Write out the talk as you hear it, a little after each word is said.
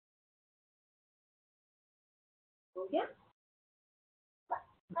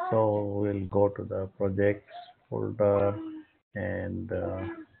So we'll go to the projects folder and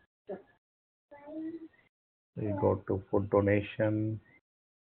we go to food donation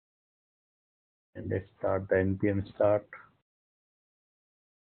and let's start the npm start.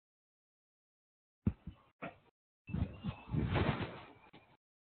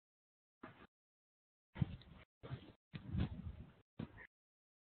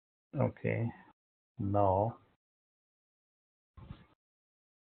 Okay, now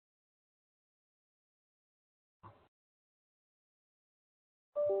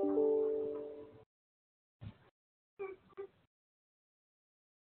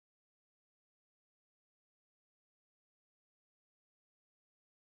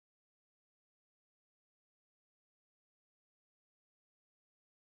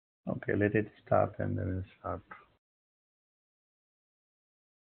okay, let it start and then we'll start.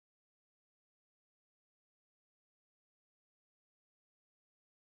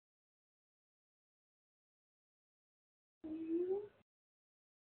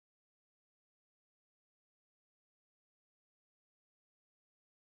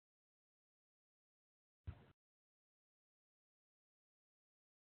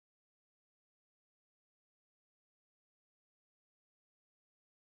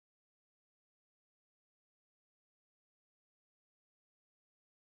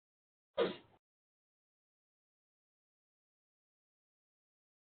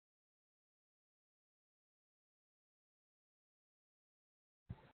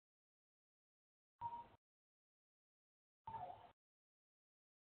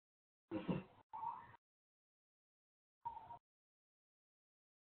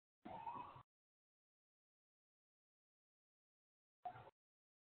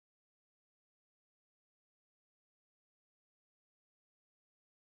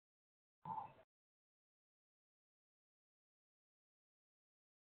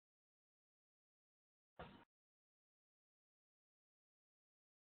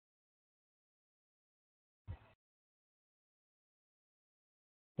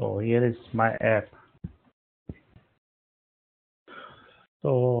 So here is my app.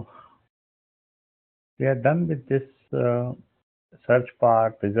 So we are done with this search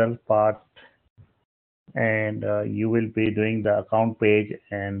part, result part, and you will be doing the account page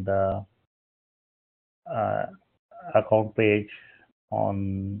and uh, account page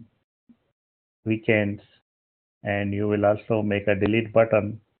on weekends, and you will also make a delete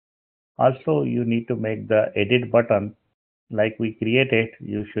button. Also, you need to make the edit button like we created.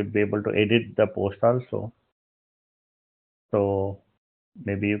 You should be able to edit the post also. So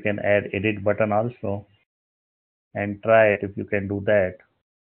maybe you can add edit button also and try it if you can do that.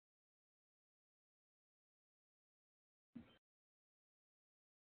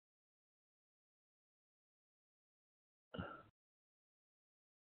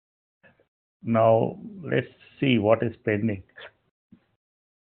 Now let's see what is pending.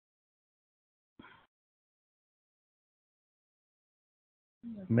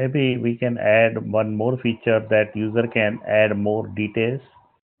 Maybe we can add one more feature that user can add more details,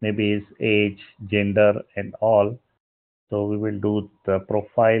 maybe his age, gender, and all. So we will do the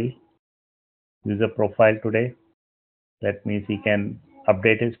profile, user profile today. That means he can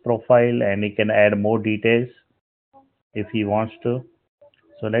update his profile and he can add more details if he wants to.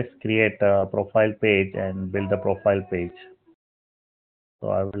 So let's create a profile page and build the profile page. So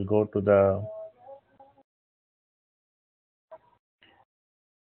I will go to the,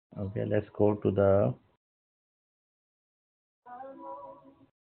 okay, let's go to the,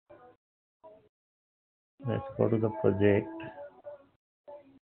 let's go to the project.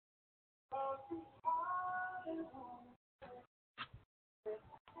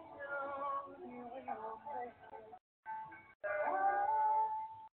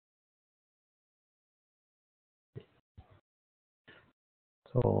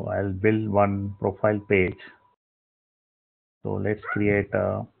 So I'll build one profile page. So let's create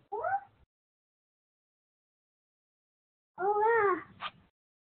a,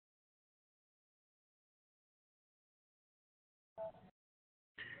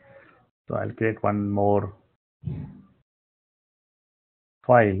 so I'll create one more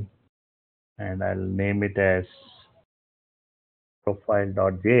file and I'll name it as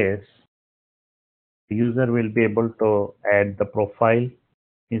profile.js. The user will be able to add the profile,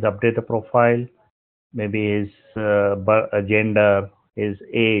 is update the profile, maybe his gender, his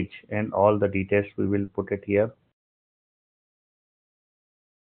age, and all the details we will put it here.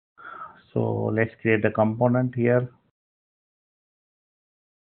 So let's create the component here.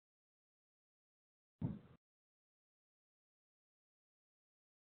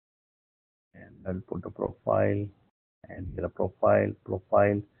 And I'll put the profile. and the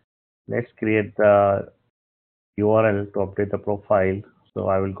profile. Let's create the URL to update the profile. So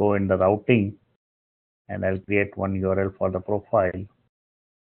I will go in the routing and I'll create one URL for the profile.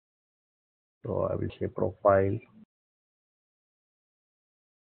 So I will say profile,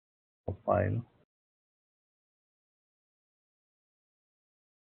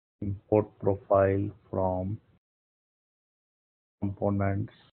 import profile from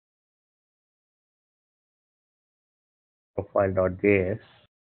components profile.js,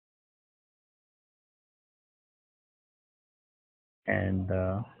 and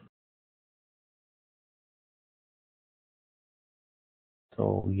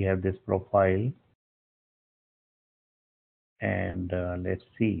so we have this profile, and let's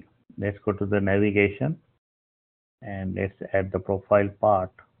see. Let's go to the navigation and let's add the profile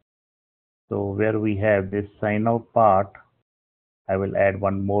part. So where we have this sign out part, I will add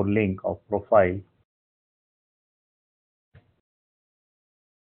one more link of profile.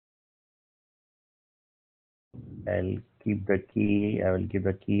 I'll keep the key. I will give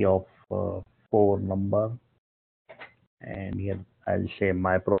the key of 4 number, and here I'll say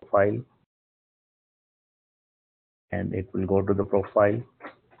my profile, and it will go to the profile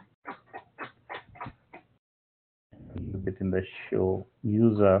within the show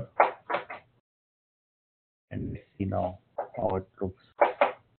user, and let's see now how it looks.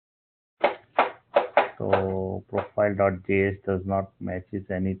 So profile.js does not matches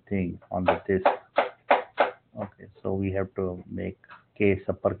anything on the disk. Okay, so we have to make case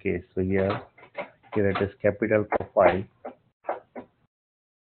uppercase. So here it is capital profile.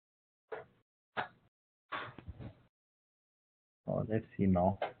 Let's see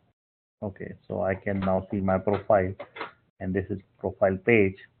now. Okay, so I can now see my profile, and this is profile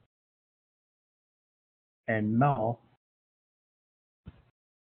page. And now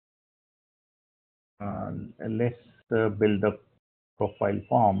let's build a profile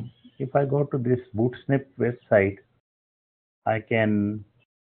form. If I go to this Bootsnip website, I can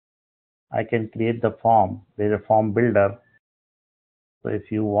create the form. There's a form builder. So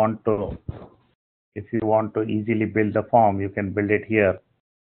if you want to easily build the form, you can build it here.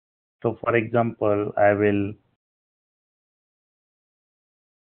 So for example, I will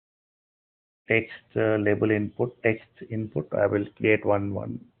text input. I will create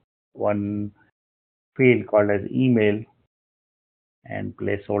one field called as email, and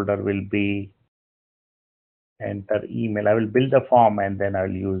placeholder will be enter email. I will build the form and then I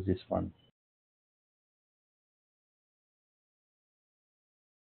will use this one.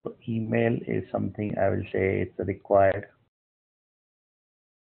 So email is something I will say it's required.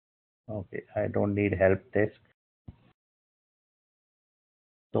 Okay, I don't need help desk.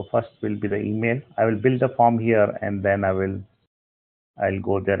 So first will be the email. I will build the form here and then I'll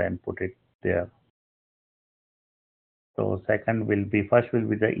go there and put it there. So first will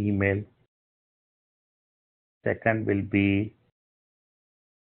be the email. Second will be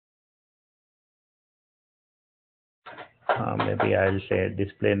maybe I'll say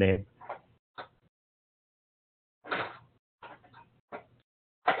display name.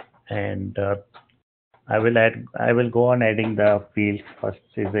 And I will go on adding the fields. First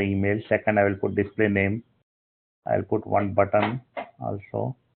is the email. Second, I will put display name. I'll put one button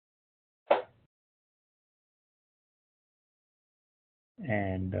also.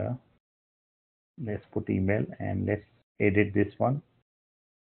 And let's put email and let's edit this one.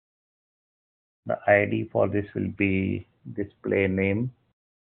 The ID for this will be display name.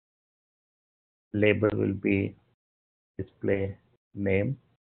 Label will be display name.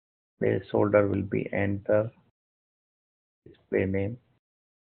 Placeholder will be enter display name.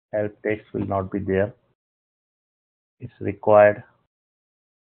 Help text will not be there. It's required,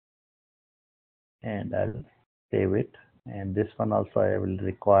 and I'll save it. And this one also I will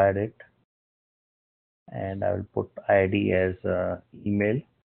require it, and I will put ID as email.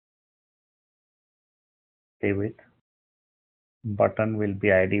 Save it. Button will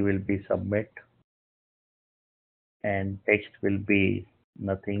be ID will be submit, and text will be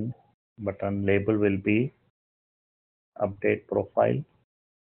nothing. Button label will be update profile.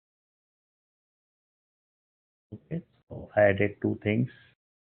 Okay, so I added two things.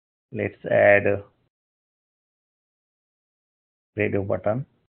 Let's add a radio button.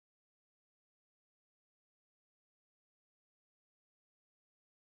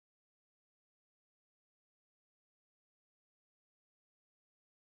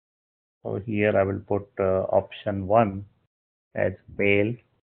 So here I will put option 1 as mail,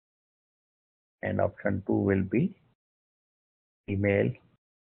 and option 2 will be email,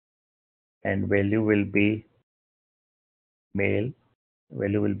 and value will be mail.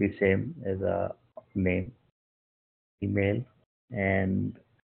 Value will be same as a name. email, and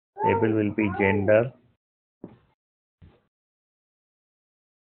label will be gender.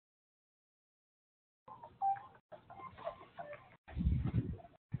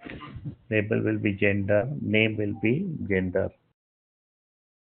 Label will be gender. Name will be gender.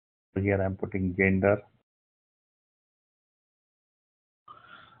 So here I'm putting gender.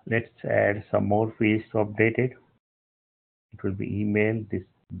 Let's add some more fields to update it. It will be email,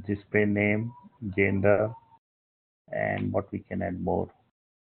 display name, gender, and what we can add more.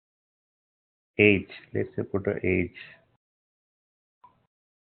 Age. Let's say put a age.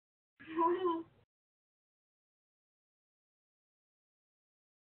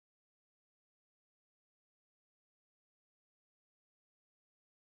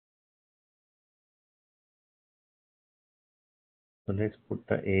 So let's put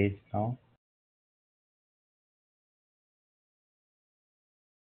the age now.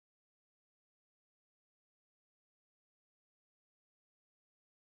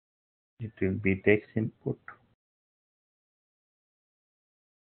 It will be text input.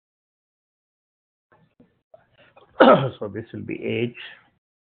 So this will be age.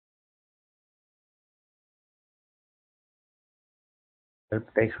 Help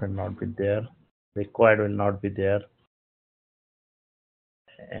text will not be there. Required will not be there.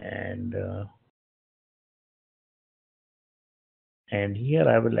 And here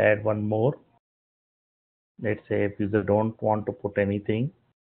I will add one more. Let's say if user don't want to put anything,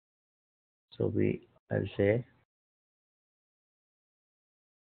 so I'll say,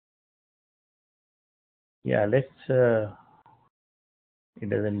 yeah, it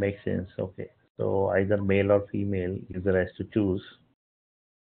doesn't make sense. Okay, so either male or female, user has to choose.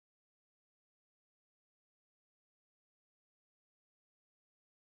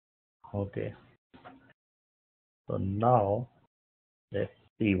 Okay, so now let's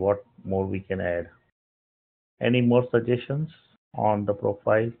see what more we can add. Any more suggestions on the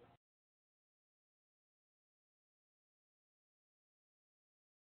profile?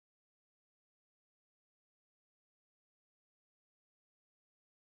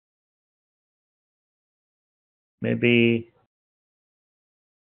 Maybe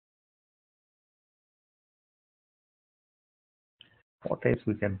what else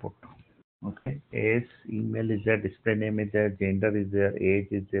we can put? Okay, age, email is there, display name is there, gender is there, age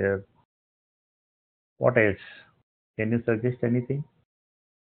is there. What else? Can you suggest anything?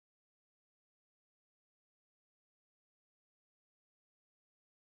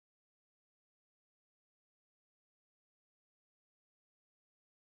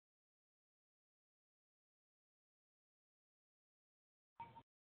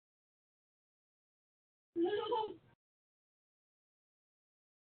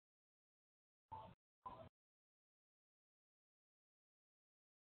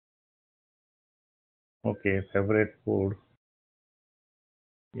 Okay, favorite food.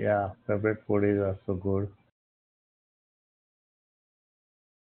 Yeah, favorite food is also good.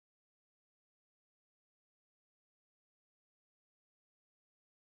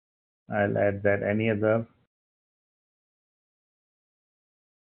 I'll add that. Any other?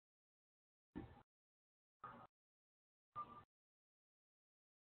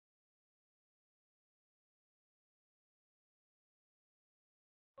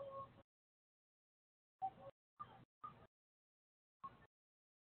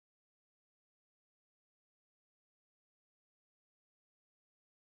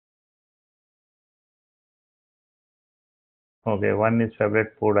 Okay, one is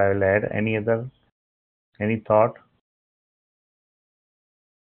favorite food. I will add. Any other? Any thought?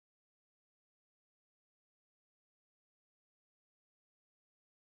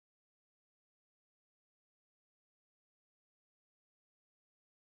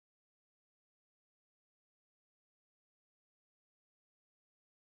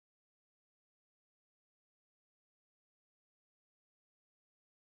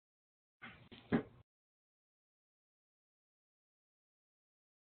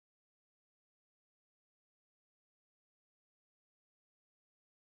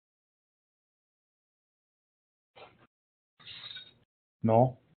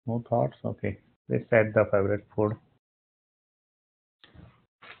 No, no thoughts. Okay, let's add the favorite food.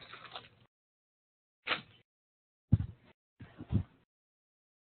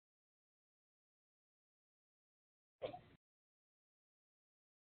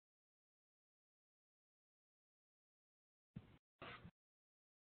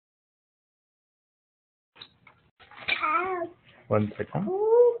 One second.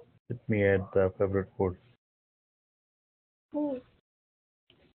 Let me add the favorite food.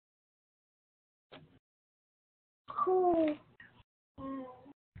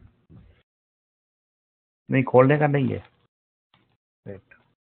 नहीं खोलने का नहीं है. Wait.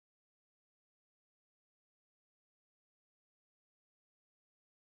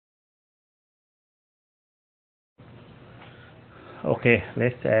 Okay,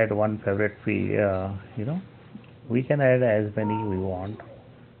 let's add one favorite fee. We can add as many we want.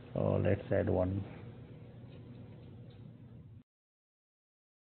 So let's add one.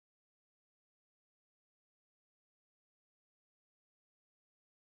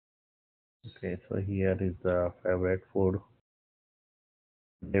 Okay, so here is the favorite food.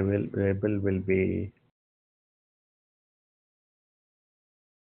 Label will be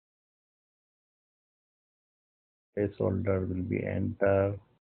placeholder will be enter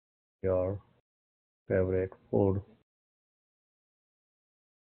your favorite food,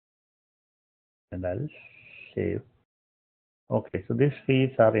 and I'll save. Okay, so these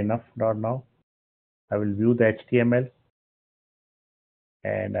fees are enough for now. I will view the HTML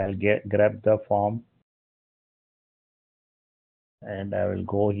and I'll grab the form and I will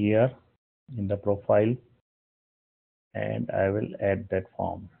go here in the profile and I will add that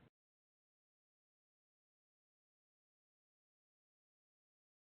form.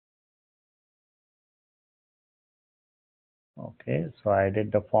 Okay, so I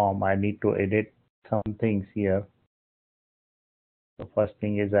added the form. I need to edit some things here. The first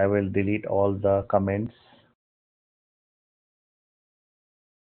thing is I will delete all the comments.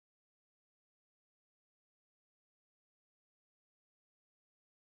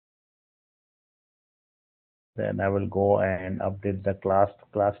 Then I will go and update the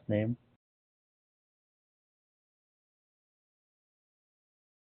class name.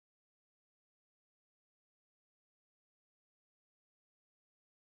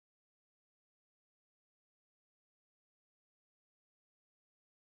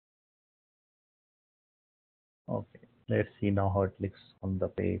 Okay, let's see now how it looks on the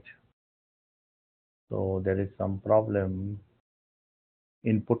page. So there is some problem.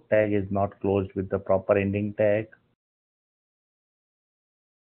 Input tag is not closed with the proper ending tag.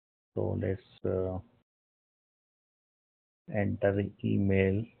 So let's enter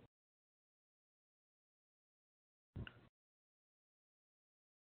email.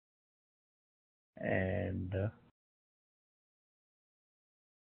 And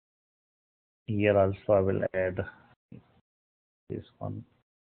here also I will add this one,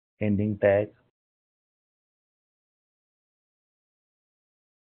 ending tag.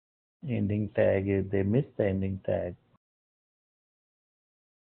 Ending tag is they missed the ending tag.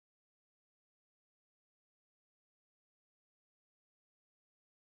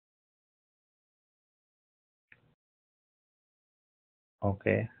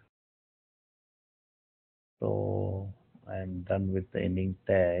 Okay, so I'm done with the ending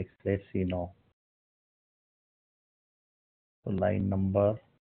tags. Let's see now. So line number,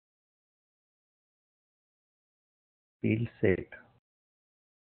 field set.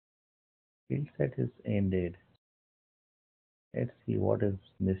 Field set is ended. Let's see what is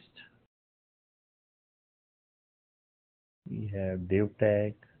missed. We have div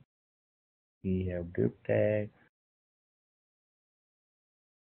tag. We have div tag.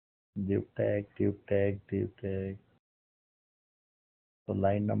 Div tag, div tag, div tag. So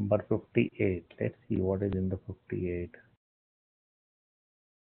line number 58. Let's see what is in the 58.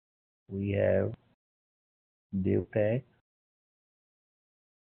 We have div tag.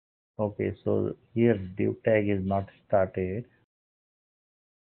 Okay, so here div tag is not started.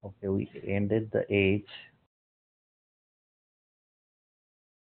 Okay, we ended the age.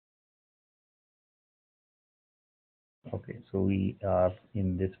 Okay, so we are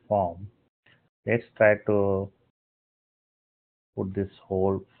in this form. Let's try to put this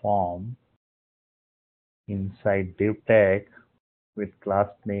whole form inside div tag with class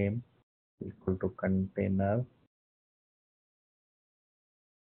name equal to container.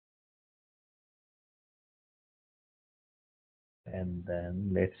 And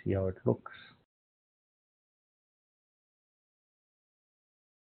then let's see how it looks.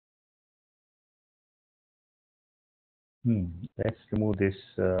 Let's remove this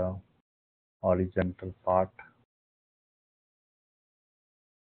horizontal part.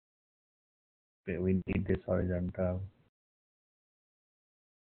 Okay, we need this horizontal.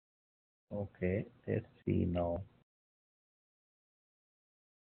 Okay, let's see now.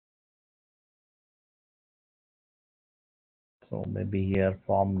 So maybe here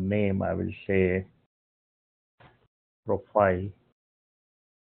form name I will say profile.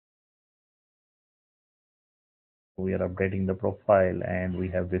 We are updating the profile and we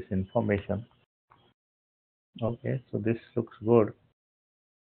have this information. Okay, so this looks good.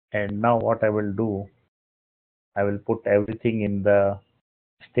 And now what I will do, I will put everything in the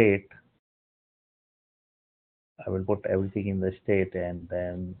state I will put everything in the state and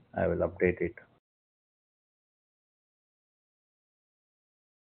then I will update it.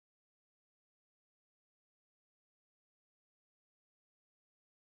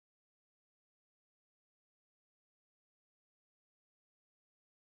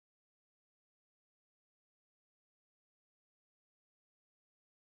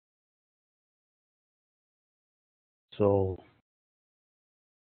 So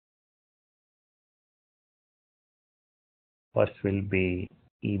first will be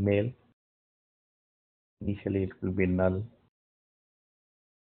email. Initially it will be null.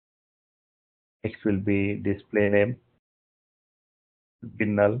 Next will be display name, will be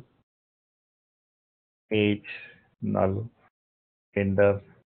null. Age, null. Gender,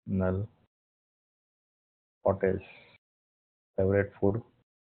 null. What else? Favorite food,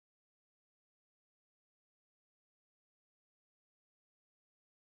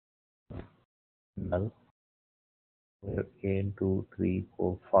 null. Again, 2, 3,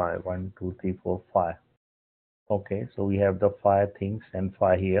 4, 5. 1, 2, 3, 4, 5. Okay, so we have the 5 things and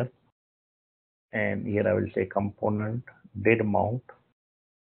 5 here. And here I will say component did mount.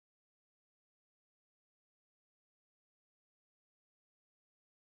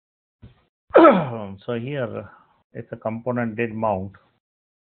 So here it's a component did mount.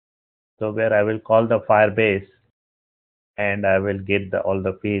 So where I will call the Firebase and I will get all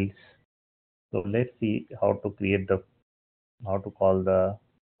the fields. So let's see how to call the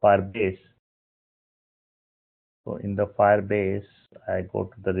Firebase. So in the Firebase, I go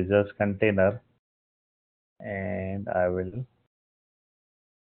to the results container and I want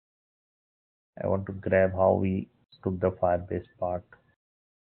to grab how we took the Firebase part.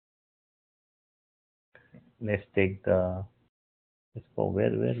 Let's take let's go where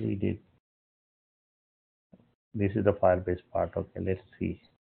we did. This is the Firebase part. Okay, let's see.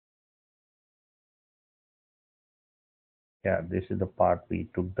 Yeah, this is the part we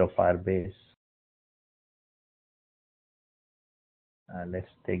took the Firebase.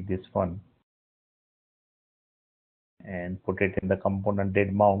 Let's take this one and put it in the component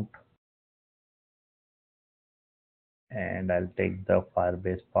did mount. And I'll take the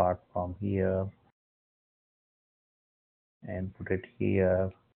Firebase part from here and put it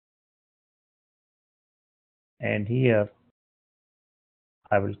here. And here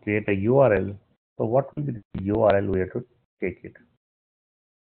I will create a URL. So what will be the URL we have to take it?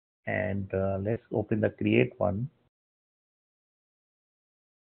 And let's open the create one.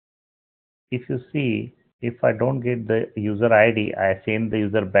 If you see, if I don't get the user ID, I send the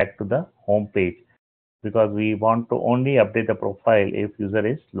user back to the home page because we want to only update the profile if user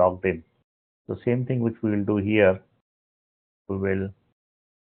is logged in. So same thing which we will do here. We will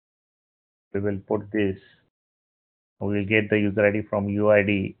put this. We will get the user ID from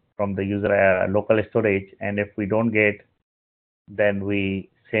UID from the user local storage, and if we don't get, then we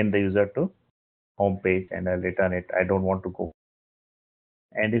send the user to home page and I'll return it. I don't want to go.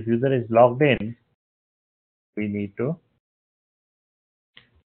 And if user is logged in, we need to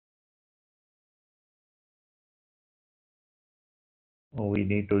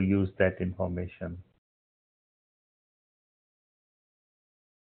use that information.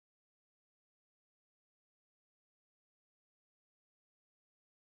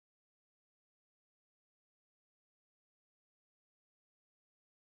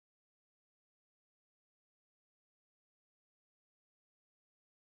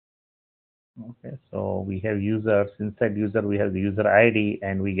 Okay, so we have users. Inside user, we have the user ID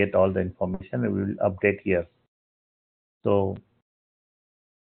and we get all the information and we will update here. So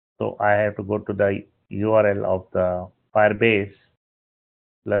I have to go to the URL of the Firebase,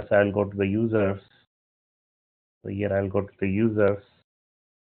 plus I'll go to the users. So here I'll go to the users,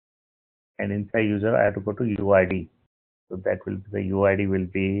 and inside user I have to go to UID. So that will be the UID will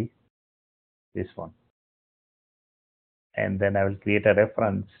be this one. And then I will create a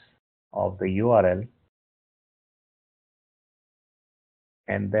reference of the URL.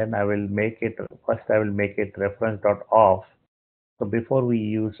 And then I will make it, first I will make it reference.auth. So before we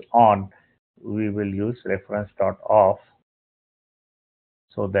use on, we will use reference.auth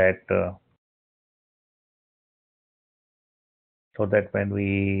so that when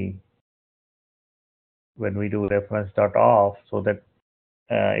we do reference.auth, so that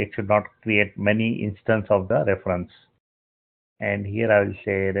it should not create many instances of the reference. And here I will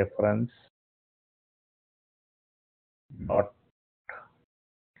say reference dot.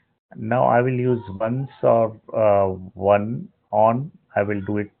 Now I will use once or one on. I will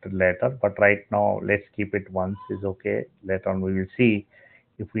do it later, but right now let's keep it once is okay. Later on we will see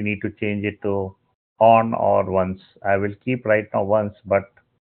if we need to change it to on or once. I will keep right now once, but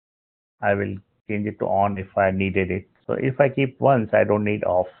I will change it to on if I needed it. So if I keep once, I don't need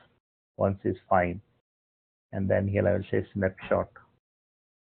off. Once is fine. And then here I will say snapshot.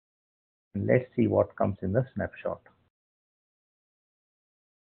 And let's see what comes in the snapshot.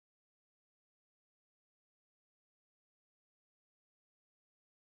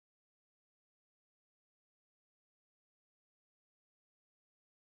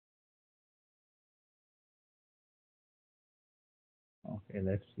 Okay,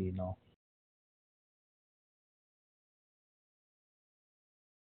 let's see now.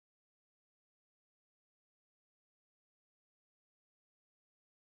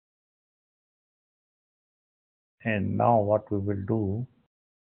 And now what we will do,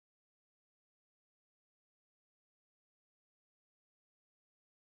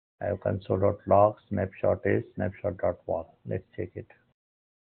 I have console.log, snapshot is snapshot.wall. Let's check it.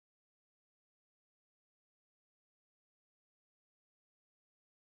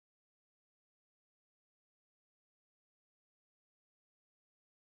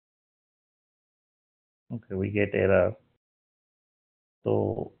 Okay, we get error.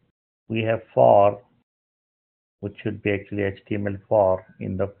 So we have for, which should be actually HTML for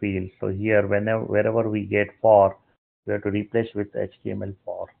in the field. So here, wherever we get for, we have to replace with HTML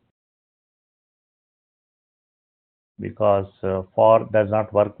for, because for does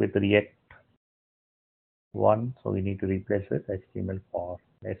not work with React 1, so we need to replace with HTML for.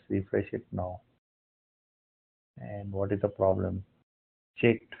 Let's refresh it now. And what is the problem?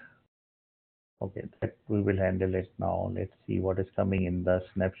 Checked. Okay, that we will handle it now. Let's see what is coming in the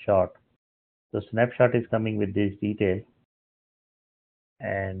snapshot. The snapshot is coming with this detail.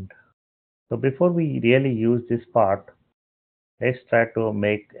 And so before we really use this part, let's try to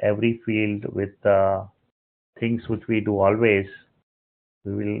make every field with the things which we do always.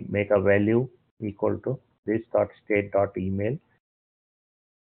 We will make a value equal to this dot state dot email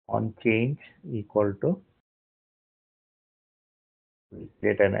on change equal to, we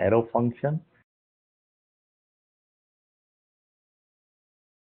create an arrow function,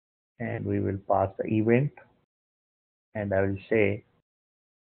 and we will pass the event, and I will say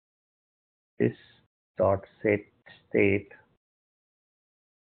this dot set state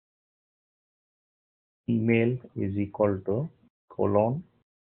email is equal to colon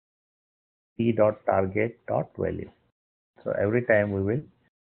t dot target dot value. So every time we will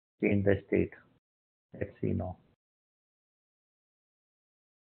change the state. Let's see now.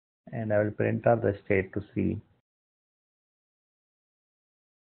 And I will print out the state to see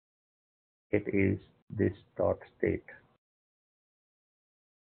it is this dot state.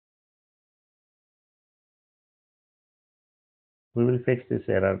 We will fix this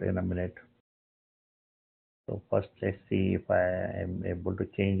error in a minute. So first let's see if I am able to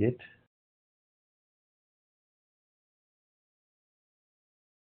change it.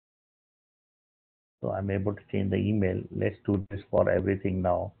 So I'm able to change the email. Let's do this for everything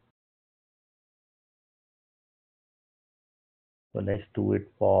now. So let's do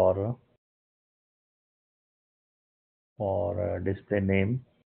it for display name.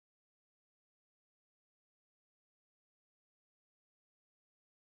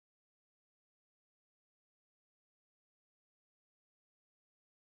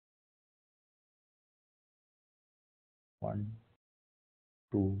 One,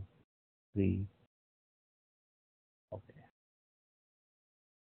 two, three. Okay.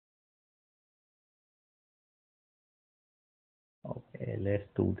 Okay. Let's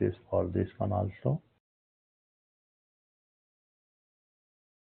do this for this one also.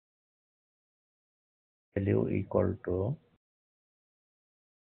 Value equal to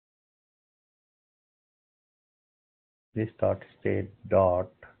this dot state dot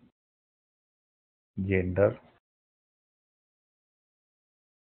gender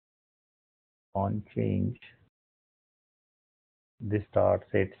on change. This dot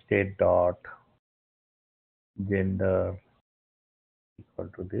set state dot gender equal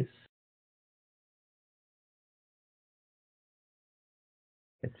to this.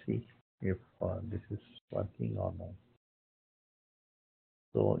 Let's see if this is working or not.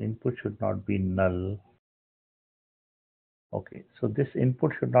 So input should not be null. Okay, so this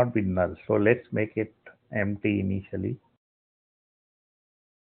input should not be null. So let's make it empty initially.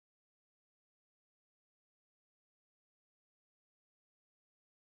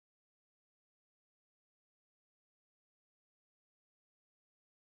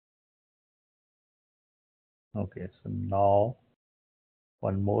 Okay, so now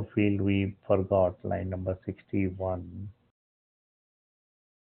one more field we forgot, line number 61,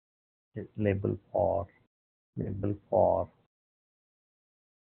 is label for, label for,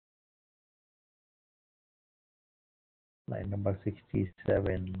 line number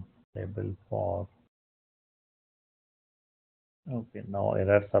 67. label for. Okay, now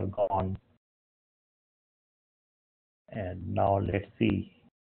errors are gone. And now let's see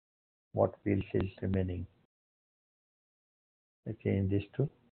what field is remaining. I change this to.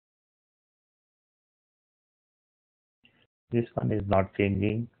 This one is not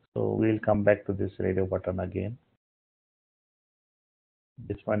changing. So we'll come back to this radio button again.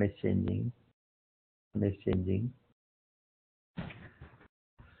 This one is changing. One is changing.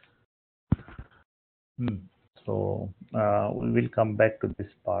 So we will come back to this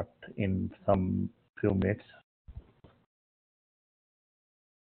part in some few minutes.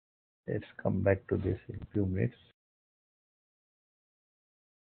 Let's come back to this in few minutes.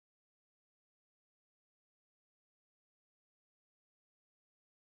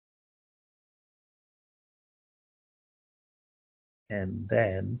 And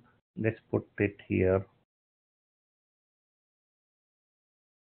then let's put it here.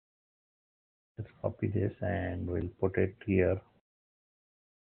 Let's copy this and we'll put it here.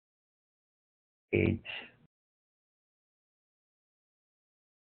 Age.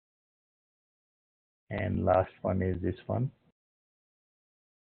 And last one is this one.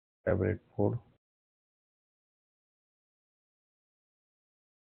 Favorite food.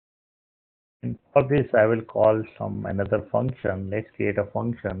 And for this, I will call some another function. Let's create a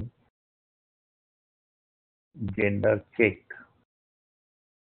function. Gender checked.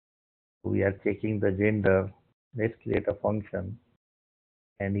 We are checking the gender. Let's create a function.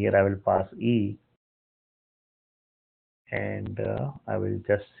 And here I will pass E. And I will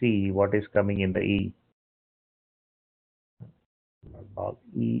just see what is coming in the E.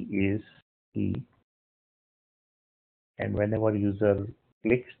 E is E. And whenever user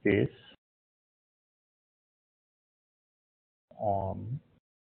clicks this on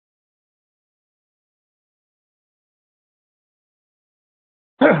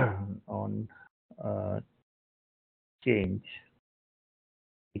on change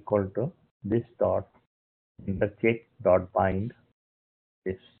equal to this dot intercheck dot bind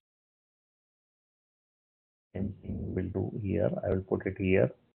this, and we'll do here. I will put it here.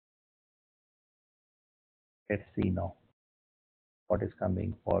 Let's see now what is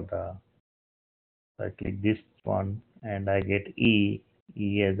coming for the. So I click this one and I get E.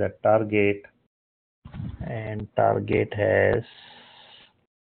 E as a target, and target has.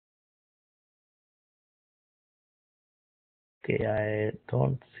 Okay, I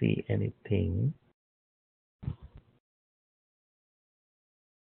don't see anything.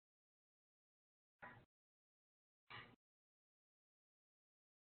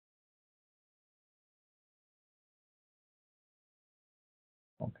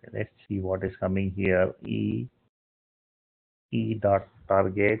 Okay, let's see what is coming here. E dot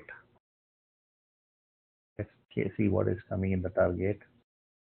target. Let's see what is coming in the target.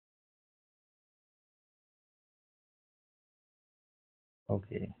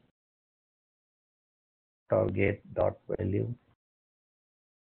 Okay. Target dot value.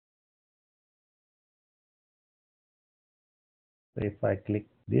 So if I click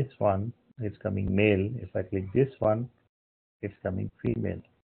this one, it's coming male. If I click this one, it's coming female.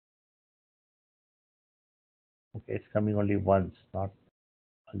 Okay, it's coming only once, not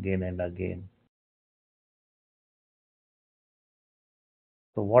again and again.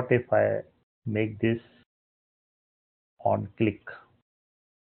 So what if I make this on click?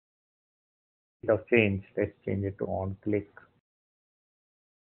 Instead of change, let's change it to on click.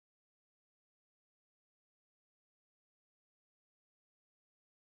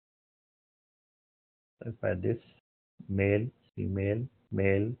 So if I this male, female,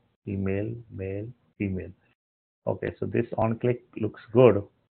 male, female, male, female. Okay, so this on click looks good.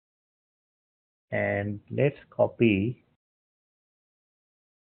 And let's copy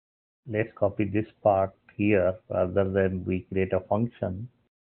this part here rather than we create a function.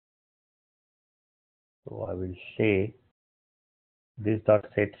 So I will say this dot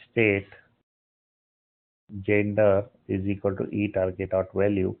set state gender is equal to e target dot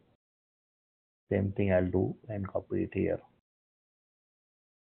value. Same thing I'll do and copy it here.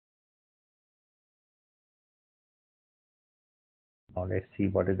 Now let's see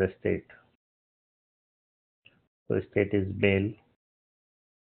what is the state. So state is male,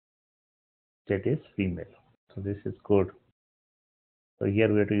 state is female. So this is good. So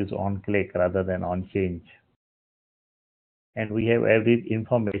here we have to use on click rather than on change. And we have every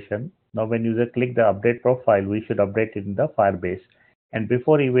information. Now when user click the update profile, we should update it in the Firebase. And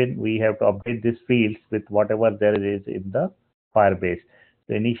before even we have to update these fields with whatever there is in the Firebase.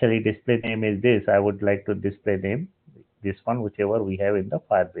 So initially display name is this. I would like to display name this one, whichever we have in the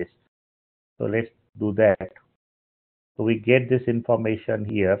Firebase. So let's do that. So we get this information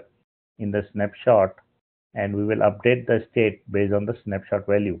here. in the snapshot, and we will update the state based on the snapshot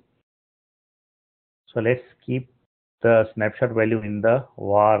value. So let's keep the snapshot value in the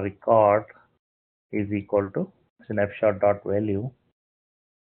var record is equal to snapshot.value,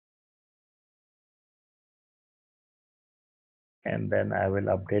 and then I will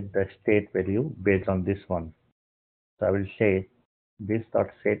update the state value based on this one. So I will say this dot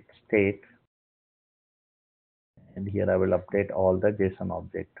set state, and here I will update all the JSON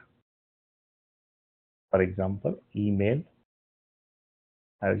object. For example, email.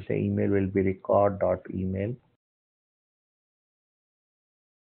 I will say email will be record.email,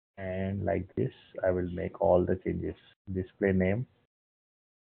 and like this I will make all the changes. Display name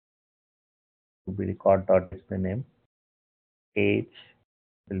will be record.display name. Age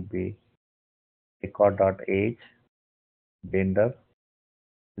will be record.age. Gender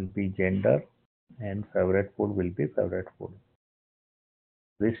will be gender, and favorite food will be favorite food.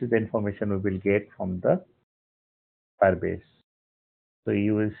 This is the information we will get from the Firebase. So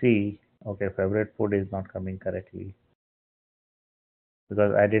you will see, okay, favorite food is not coming correctly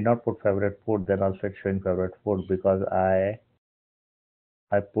because I did not put favorite food. Then also it's showing favorite food because I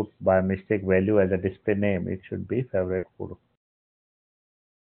put by mistake value as a display name. It should be favorite food.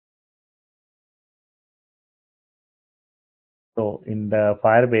 So in the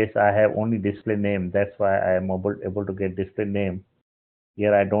Firebase, I have only display name. That's why I am able to get display name.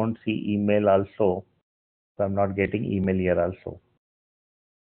 Here I don't see email also. So I'm not getting email here also.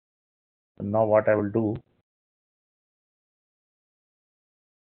 So now what I will do,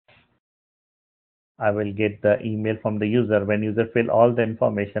 I will get the email from the user. When user fill all the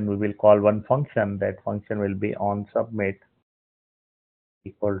information, we will call one function. That function will be on submit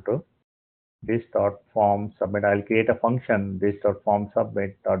equal to this dot form submit. I'll create a function this dot form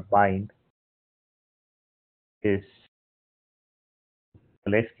submit dot bind is.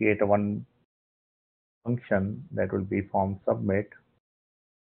 Let's create a one function that will be form submit,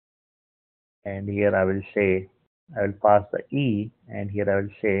 and here I will say I will pass the e, and here I will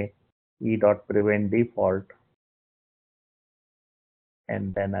say e dot prevent default,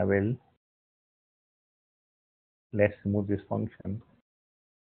 and then I will let's remove this function,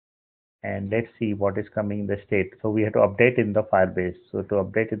 and let's see what is coming in the state. So we have to update in the Firebase. So to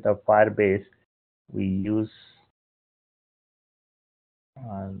update in the Firebase, we use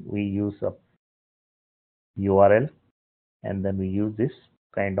a URL, and then we use this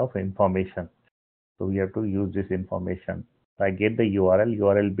kind of information. So we have to use this information. So I get the URL.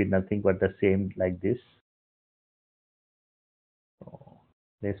 URL will be nothing but the same like this. So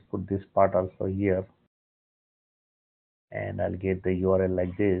let's put this part also here, and I'll get the URL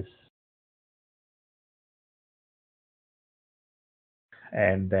like this.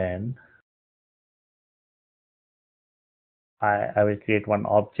 And then I will create one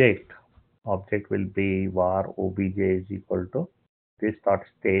object. Object will be var obj is equal to this dot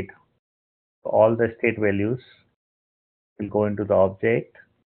state. So all the state values will go into the object,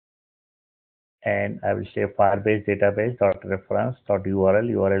 and I will say Firebase database dot reference dot URL.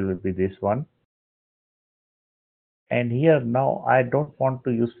 URL will be this one. And here now I don't want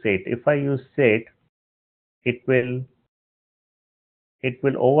to use set. If I use set, it will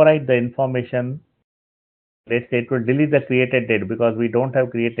override the information. Let's say it will delete the created date because we don't have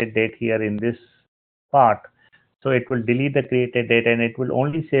created date here in this part. So it will delete the created date, and it will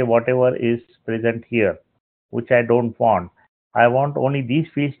only say whatever is present here, which I don't want. I want only these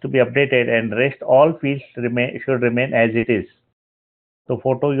fields to be updated, and rest all fields should remain as it is. So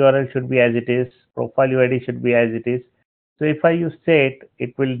photo URL should be as it is, profile UID should be as it is. So if I use set,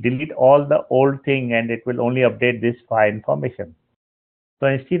 it will delete all the old thing, and it will only update this file information. So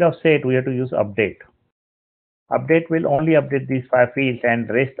instead of set, we have to use update. Update will only update these 5 fields, and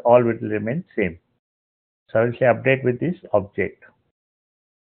rest all will remain same. So I will say update with this object.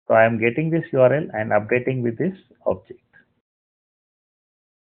 So I am getting this URL and updating with this object.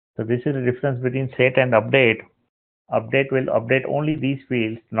 So this is the difference between set and update. Update will update only these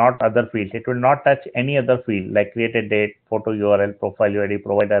fields, not other fields. It will not touch any other field like created date, photo URL, profile UID,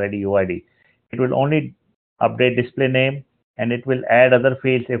 provider ID, UID. It will only update display name, and it will add other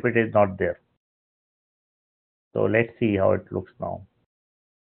fields if it is not there. So let's see how it looks now.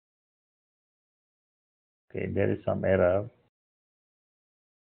 Okay, there is some error.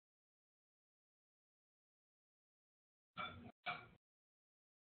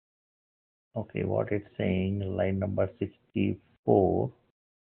 Okay, what it's saying, line number 64.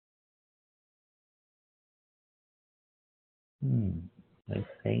 It's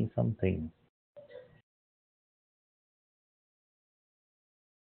saying something.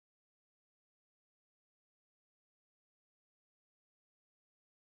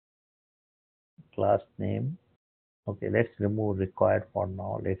 class name. Okay, let's remove required for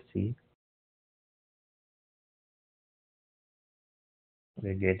now. Let's see.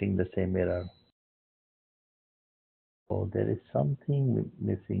 We're getting the same error. So there is something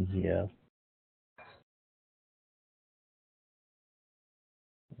missing here.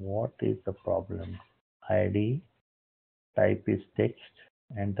 What is the problem? ID, type is text,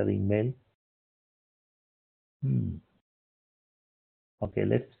 enter email. Okay,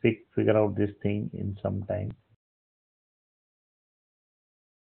 let's figure out this thing in some time.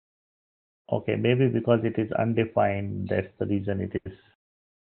 Okay, maybe because it is undefined, that's the reason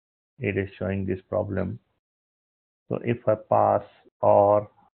it is showing this problem. So if I pass or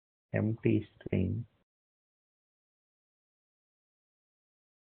empty string,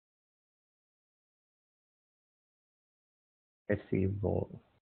 let's see if go.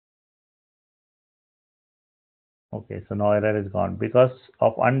 Okay, so now error is gone because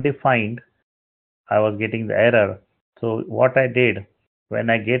of undefined. I was getting the error. So what I did when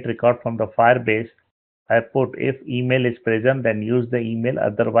I get record from the Firebase, I put if email is present, then use the email,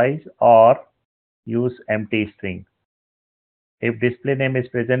 otherwise, or use empty string. If display name is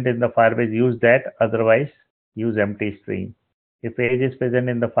present in the Firebase, use that, otherwise, use empty string. If age is present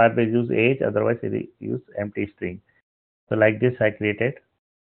in the Firebase, use age, otherwise, use empty string. So like this, I created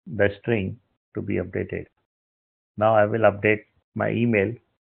the string to be updated. Now I will update my email.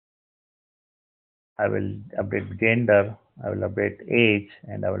 I will update gender. I will update age,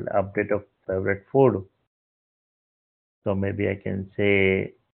 and I will update a favorite food. So maybe I can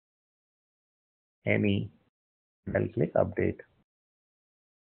say any, and I'll click update.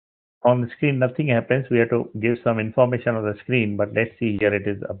 On the screen, nothing happens. We have to give some information on the screen, but let's see here it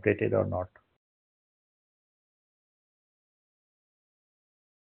is updated or not.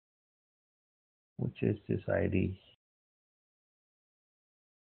 Which is this ID.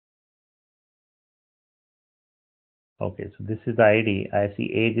 Okay, so this is the ID. I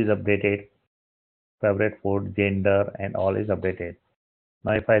see age is updated, favorite food, gender, and all is updated.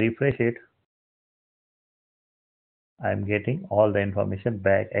 Now if I refresh it, I'm getting all the information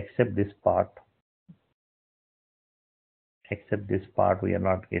back except this part. Except this part, we are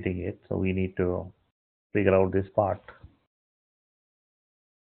not getting it. So we need to figure out this part.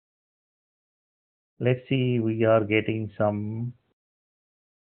 Let's see, we are getting some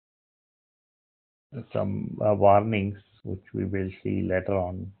warnings, which we will see later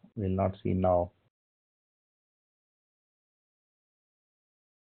on. We'll not see now.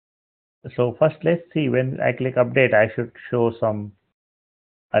 So first, let's see, when I click update, I should show some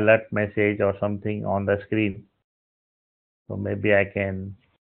alert message or something on the screen. So maybe I can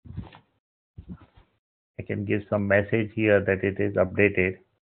give some message here that it is updated.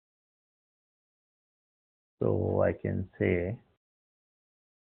 So I can say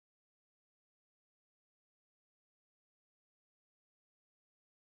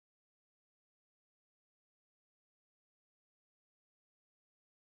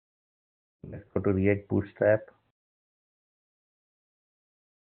let's go to React Bootstrap.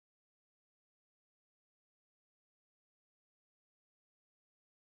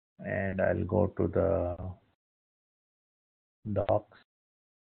 And I'll go to the docs,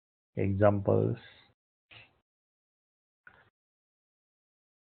 examples.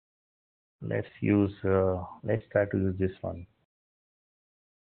 Let's try to use this one.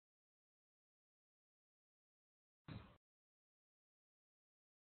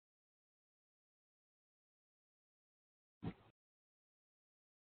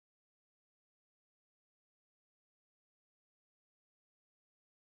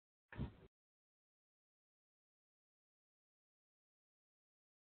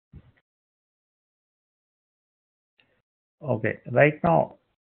 Okay, right now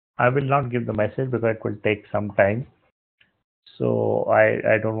I will not give the message because it will take some time. So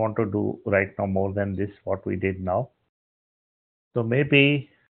I don't want to do right now more than this what we did now. So maybe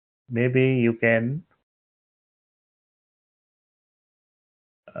you can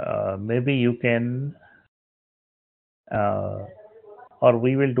uh, or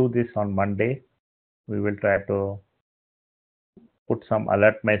we will do this on Monday. We will try to put some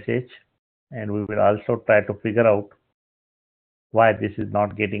alert message, and we will also try to figure out why this is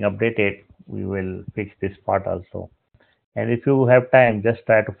not getting updated. We will fix this part also. And if you have time, just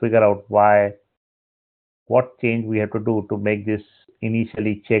try to figure out what change we have to do to make this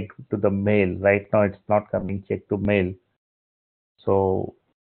initially checked to the mail. Right now it's not coming checked to mail. So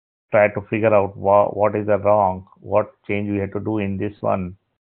try to figure out what is the wrong, what change we have to do in this one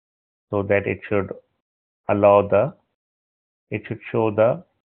so that it should show the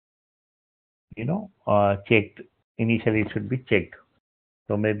checked. Initially it should be checked.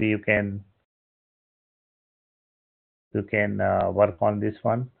 So maybe you can You can work on this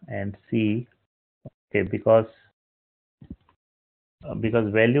one and see. Okay, because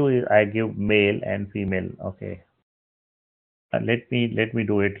value is I give male and female. Okay, let me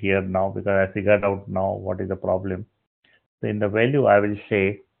do it here now because I figured out now what is the problem. So in the value I will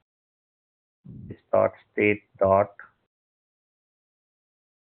say this dot state dot.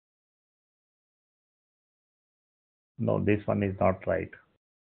 No, this one is not right.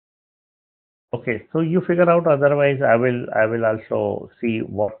 Okay, so you figure out. Otherwise, I will also see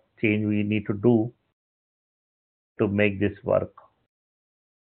what change we need to do to make this work.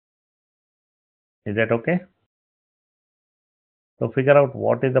 Is that okay? So figure out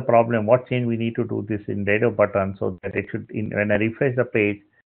what is the problem, what change we need to do this in data button so that it should, when I refresh the page,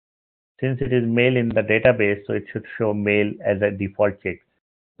 since it is mail in the database, so it should show mail as a default check.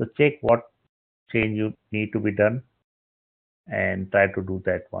 So check what change you need to be done and try to do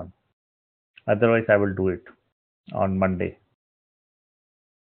that one. Otherwise, I will do it on Monday.